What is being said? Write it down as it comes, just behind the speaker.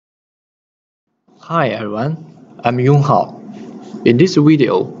Hi everyone, I'm Yunghao. In this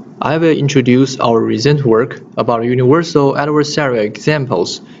video, I will introduce our recent work about universal adversarial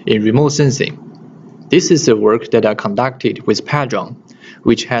examples in remote sensing. This is the work that I conducted with Padron,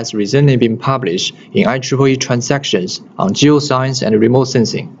 which has recently been published in IEEE Trans sections on geoscience and remote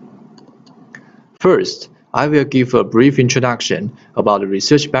sensing. First, I will give a brief introduction about the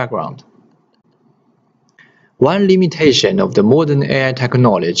research background. One limitation of the modern AI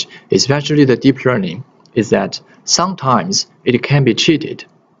technology, especially the deep learning, is that sometimes it can be cheated.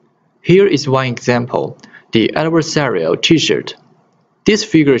 Here is one example, the adversarial t-shirt. This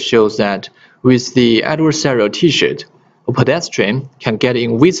figure shows that with the adversarial t-shirt, a pedestrian can get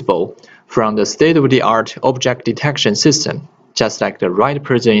invisible from the state-of-the-art object detection system, just like the right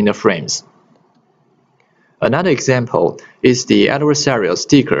person in the frames. Another example is the adversarial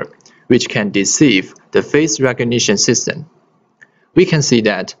sticker, which can deceive the face recognition system. We can see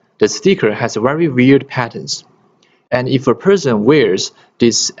that the sticker has very weird patterns. And if a person wears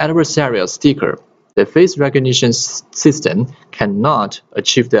this adversarial sticker, the face recognition system cannot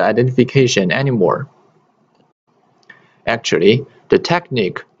achieve the identification anymore. Actually, the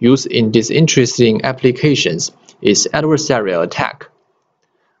technique used in these interesting applications is adversarial attack.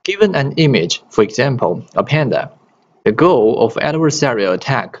 Given an image, for example, a panda, the goal of adversarial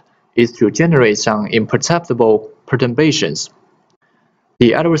attack is to generate some imperceptible perturbations.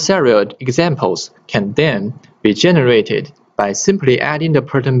 The adversarial examples can then be generated by simply adding the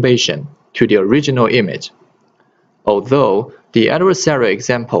perturbation to the original image. Although the adversarial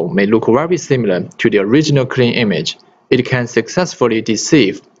example may look very similar to the original clean image, it can successfully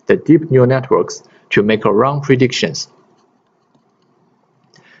deceive the deep neural networks to make wrong predictions.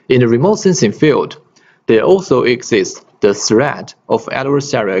 In the remote sensing field, there also exists the threat of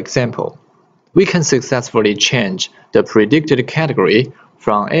adversarial example. We can successfully change the predicted category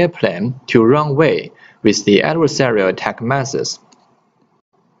from airplane to runway with the adversarial attack methods.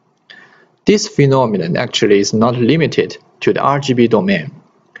 This phenomenon actually is not limited to the RGB domain.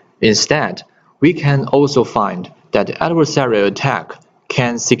 Instead, we can also find that adversarial attack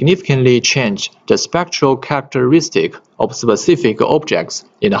can significantly change the spectral characteristic of specific objects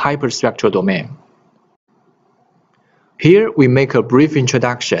in the hyperspectral domain. Here we make a brief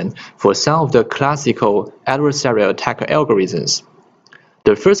introduction for some of the classical adversarial attack algorithms.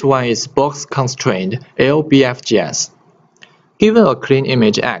 The first one is box-constrained LBFGS. Given a clean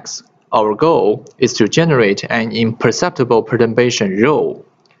image X, our goal is to generate an imperceptible perturbation ρ.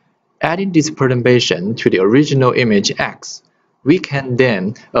 Adding this perturbation to the original image X, we can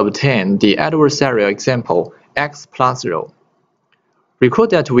then obtain the adversarial example X plus ρ. Recall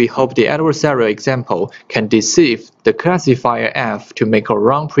that we hope the adversarial example can deceive the classifier F to make a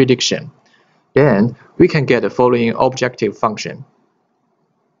wrong prediction. Then we can get the following objective function.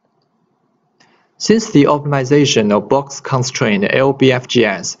 Since the optimization of box-constrained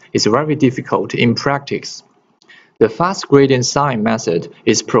LBFGS is very difficult in practice, the fast gradient sign method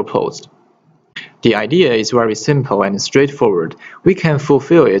is proposed. The idea is very simple and straightforward. We can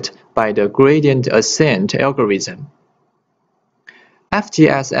fulfill it by the gradient ascent algorithm.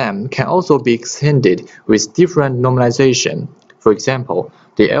 FGSM can also be extended with different normalization, for example,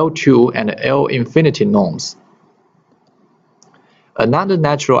 the L2 and L infinity norms. Another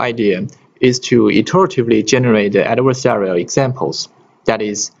natural idea is to iteratively generate the adversarial examples, that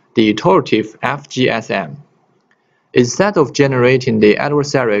is, the iterative FGSM. Instead of generating the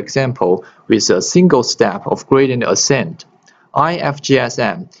adversarial example with a single step of gradient ascent,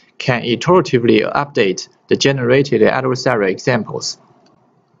 IFGSM can iteratively update the generated adversarial examples.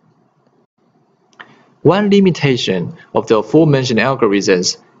 One limitation of the aforementioned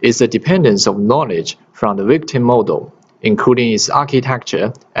algorithms is the dependence of knowledge from the victim model, including its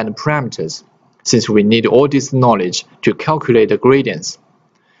architecture and parameters, since we need all this knowledge to calculate the gradients.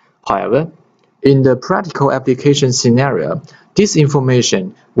 However, in the practical application scenario, this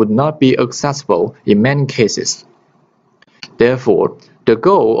information would not be accessible in many cases. Therefore, the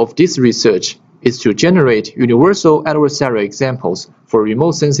goal of this research is to generate universal adversarial examples for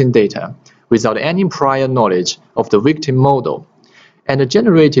remote sensing data without any prior knowledge of the victim model, and the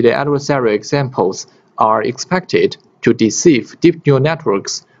generated adversarial examples are expected to deceive deep neural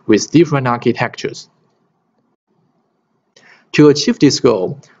networks with different architectures. To achieve this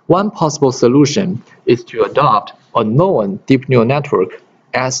goal, one possible solution is to adopt a known deep neural network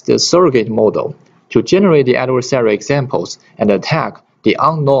as the surrogate model to generate the adversarial examples and attack the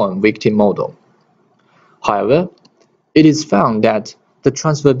unknown victim model. However, it is found that the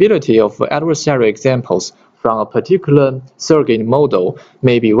transferability of adversarial examples from a particular surrogate model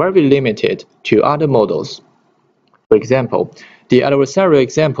may be very limited to other models. For example, the adversarial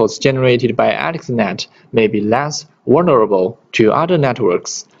examples generated by AlexNet may be less vulnerable to other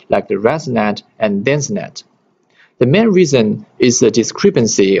networks like the ResNet and DenseNet. The main reason is the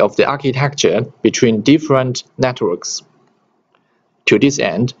discrepancy of the architecture between different networks. To this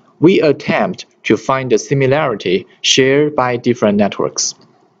end, we attempt to find the similarity shared by different networks.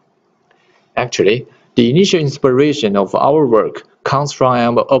 Actually, the initial inspiration of our work comes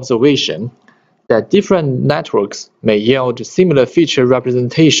from an observation that different networks may yield similar feature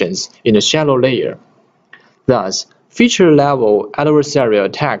representations in the shallow layer. Thus, feature-level adversarial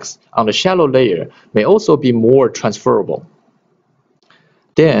attacks on the shallow layer may also be more transferable.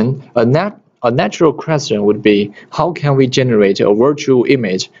 Then, a natural question would be, how can we generate a virtual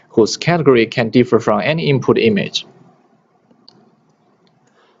image whose category can differ from any input image?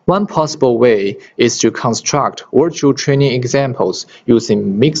 One possible way is to construct virtual training examples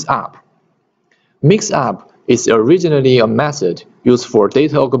using mix-up. Mix-up is originally a method used for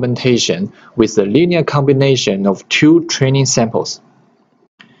data augmentation with a linear combination of two training samples.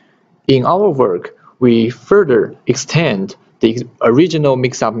 In our work, we further extend the original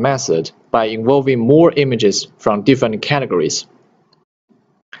mix-up method by involving more images from different categories.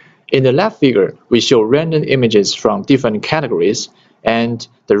 In the left figure, we show random images from different categories, and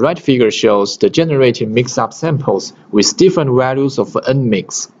the right figure shows the generated mix-up samples with different values of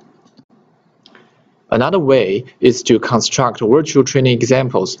n-mix. Another way is to construct virtual training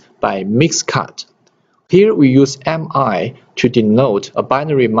examples by mix-cut. Here we use MI to denote a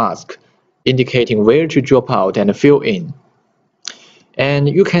binary mask, indicating where to drop out and fill in. And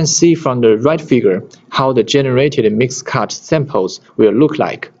you can see from the right figure how the generated mix-cut samples will look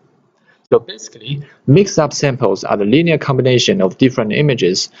like. So basically, mix-up samples are the linear combination of different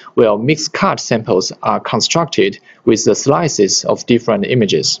images, while mix-cut samples are constructed with the slices of different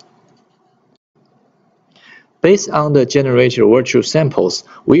images. Based on the generated virtual samples,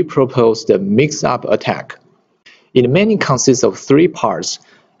 we propose the mix-up attack. It mainly consists of three parts: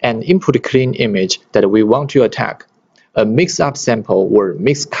 an input clean image that we want to attack, a mix-up sample or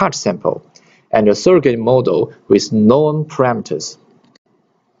mix-cut sample, and a surrogate model with known parameters.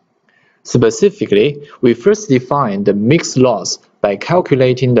 Specifically, we first define the mix loss by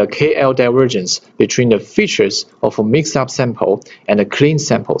calculating the KL divergence between the features of a mix-up sample and the clean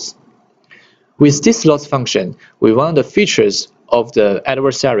samples. With this loss function, we want the features of the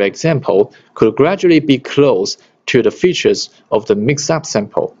adversarial example could gradually be close to the features of the mix-up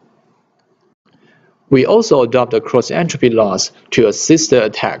sample. We also adopt a cross-entropy loss to assist the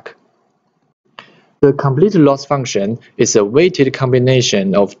attack. The complete loss function is a weighted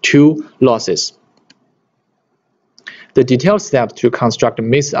combination of two losses. The detailed steps to construct a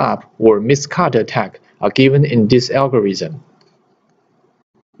mix-up or mix-cut attack are given in this algorithm.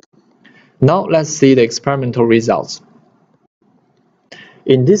 Now let's see the experimental results.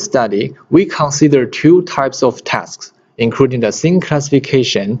 In this study, we consider two types of tasks, including the scene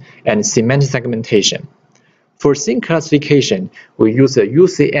classification and semantic segmentation. For scene classification, we use the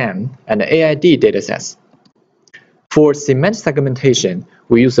UCM and the AID datasets. For semantic segmentation,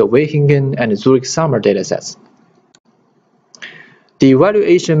 we use the Weyhingen and Zurich-Sommer datasets. The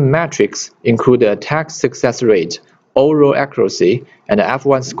evaluation metrics include the attack success rate, overall accuracy, and the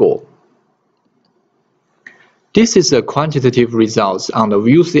F1 score. This is the quantitative results on the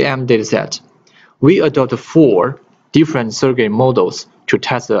UCM dataset. We adopt 4 different surrogate models to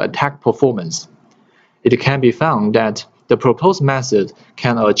test the attack performance. It can be found that the proposed method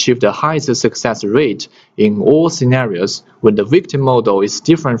can achieve the highest success rate in all scenarios when the victim model is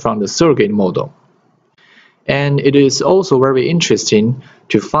different from the surrogate model. And it is also very interesting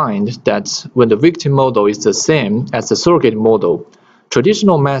to find that when the victim model is the same as the surrogate model,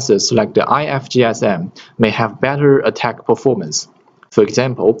 traditional methods like the IFGSM may have better attack performance. For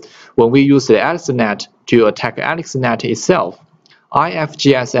example, when we use the AlexNet to attack AlexNet itself,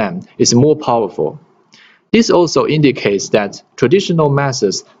 IFGSM is more powerful. This also indicates that traditional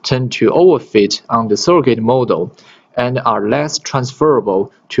methods tend to overfit on the surrogate model and are less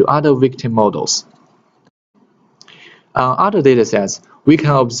transferable to other victim models. On other datasets, we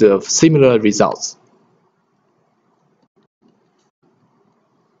can observe similar results.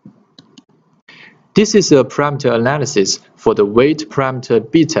 This is a parameter analysis for the weight parameter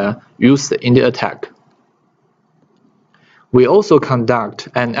beta used in the attack. We also conduct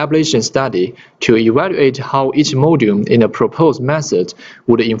an ablation study to evaluate how each module in the proposed method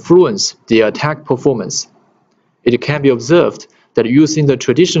would influence the attack performance. It can be observed that using the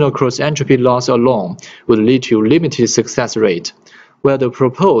traditional cross-entropy loss alone would lead to limited success rate, while the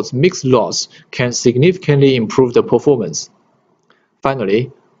proposed mixed loss can significantly improve the performance.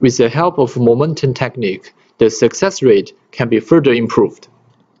 Finally, with the help of momentum technique, the success rate can be further improved.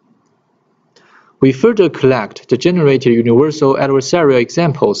 We further collect the generated universal adversarial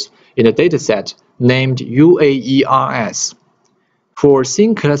examples in a dataset named UAERS. For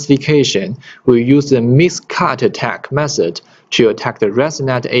scene classification, we use the mixed cut attack method to attack the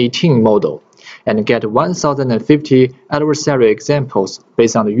ResNet 18 model and get 1,050 adversarial examples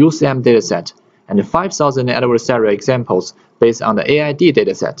based on the UCM dataset and 5,000 adversarial examples based on the AID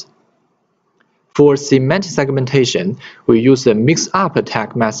dataset. For semantic segmentation, we use the mix-up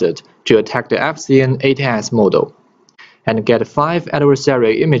attack method to attack the FCN 8S model and get 5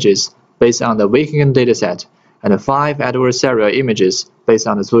 adversarial images based on the Wakeningen dataset and 5 adversarial images based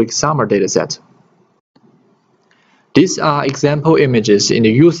on the Zurich Summer dataset. These are example images in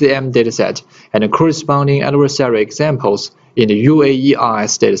the UCM dataset and corresponding adversarial examples in the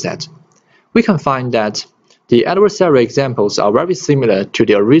UAERS dataset. We can find that the adversarial examples are very similar to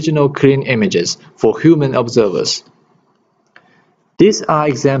the original clean images for human observers. These are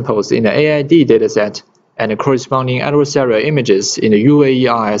examples in the AID dataset and corresponding adversarial images in the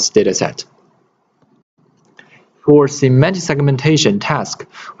UAERS dataset. For semantic segmentation task,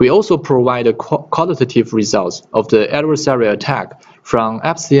 we also provide the qualitative results of the adversarial attack from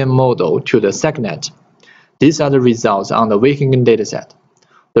FCM model to the SegNet. These are the results on the Wakeningen dataset.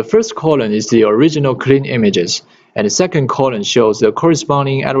 The first column is the original clean images, and the second column shows the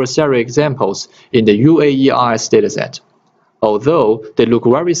corresponding adversarial examples in the UAERS dataset. Although they look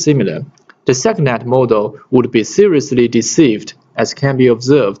very similar, the SegNet model would be seriously deceived, as can be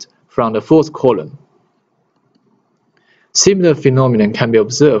observed from the fourth column. Similar phenomenon can be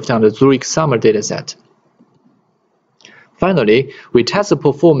observed on the Zurich Summer dataset. Finally, we test the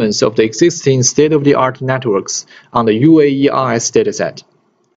performance of the existing state-of-the-art networks on the UAERS dataset.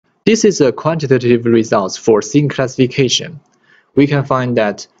 This is a quantitative result for scene classification. We can find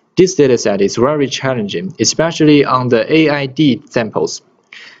that this dataset is very challenging, especially on the AID samples,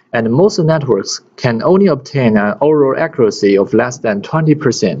 and most networks can only obtain an overall accuracy of less than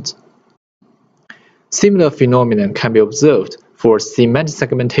 20%. Similar phenomenon can be observed for semantic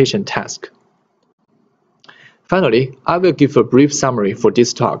segmentation task. Finally, I will give a brief summary for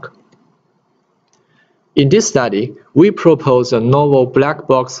this talk. In this study, we propose a novel black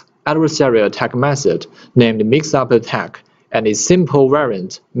box adversarial attack method named mix-up attack and a simple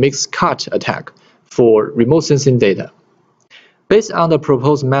variant mix-cut attack for remote sensing data. Based on the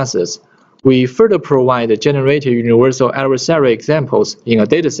proposed methods, we further provide the generated universal adversarial examples in a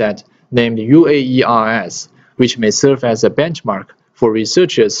dataset named UAERS, which may serve as a benchmark for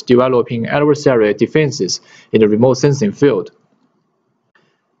researchers developing adversarial defenses in the remote sensing field.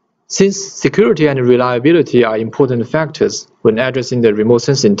 Since security and reliability are important factors when addressing the remote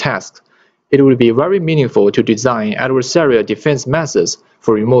sensing task, it will be very meaningful to design adversarial defense methods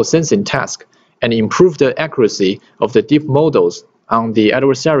for remote sensing tasks and improve the accuracy of the deep models on the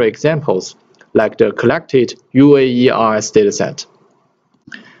adversarial examples like the collected UAERS dataset.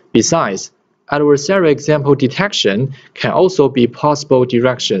 Besides, adversarial example detection can also be possible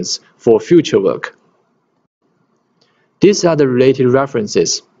directions for future work. These are the related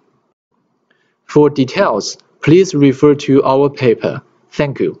references. For details, please refer to our paper.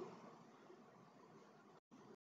 Thank you.